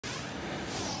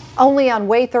Only on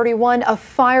Way 31, a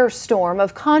firestorm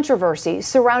of controversy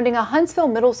surrounding a Huntsville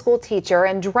middle school teacher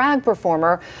and drag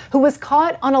performer who was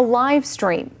caught on a live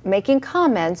stream making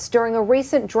comments during a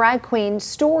recent drag queen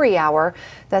story hour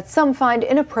that some find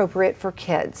inappropriate for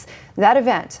kids. That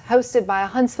event, hosted by a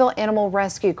Huntsville animal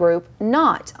rescue group,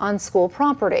 not on school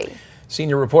property.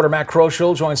 Senior reporter Matt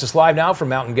Kroschel joins us live now from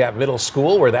Mountain Gap Middle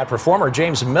School, where that performer,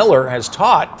 James Miller, has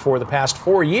taught for the past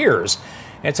 4 years.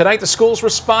 And tonight, the school's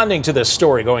responding to this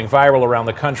story going viral around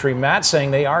the country. Matt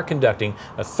saying they are conducting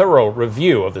a thorough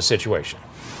review of the situation.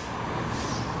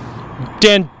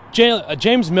 Dan,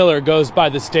 James Miller goes by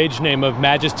the stage name of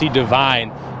Majesty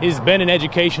Divine. He's been in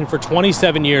education for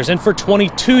 27 years, and for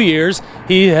 22 years,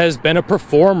 he has been a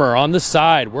performer on the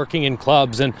side, working in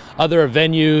clubs and other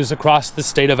venues across the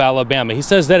state of Alabama. He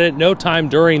says that at no time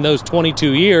during those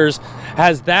 22 years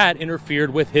has that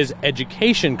interfered with his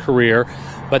education career,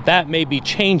 but that may be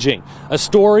changing. A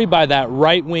story by that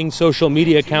right-wing social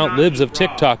media account, Libs of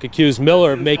TikTok, accused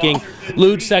Miller of making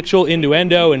lewd sexual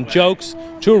innuendo and jokes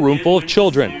to a room full of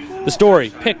children. The story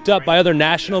picked up by other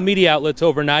national media outlets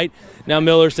overnight. Now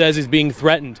Miller says he's being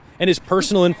threatened and his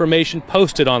personal information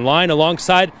posted online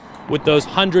alongside with those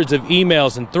hundreds of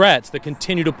emails and threats that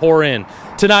continue to pour in.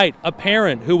 Tonight, a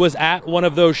parent who was at one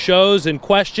of those shows in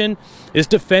question is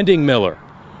defending Miller.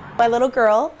 My little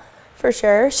girl, for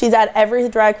sure. She's at every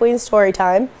drag queen story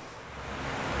time.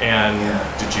 And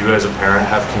did you as a parent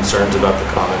have concerns about the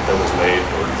comment that was made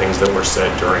or things that were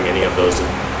said during any of those?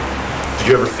 Did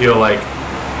you ever feel like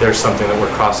there's something that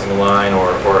we're crossing the line,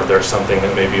 or there's something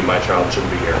that maybe my child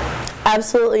shouldn't be here?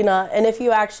 Absolutely not. And if you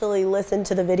actually listen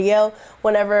to the video,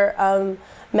 whenever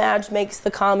Madge makes the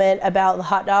comment about the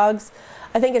hot dogs,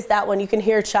 I think it's that one. You can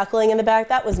hear chuckling in the back.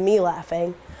 That was me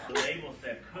laughing.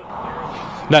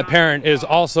 That parent is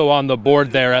also on the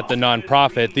board there at the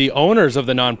nonprofit. The owners of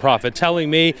the nonprofit telling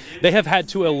me they have had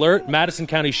to alert Madison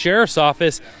County Sheriff's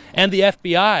Office and the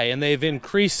FBI, and they've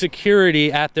increased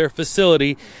security at their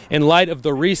facility in light of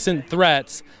the recent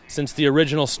threats since the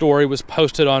original story was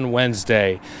posted on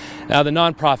Wednesday. Now, the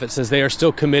nonprofit says they are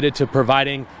still committed to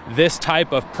providing this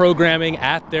type of programming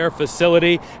at their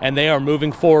facility, and they are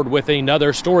moving forward with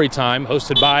another story time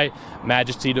hosted by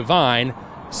Majesty Divine,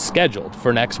 scheduled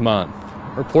for next month.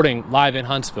 Reporting live in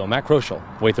Huntsville, Matt Kroschel,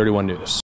 Way 31 News.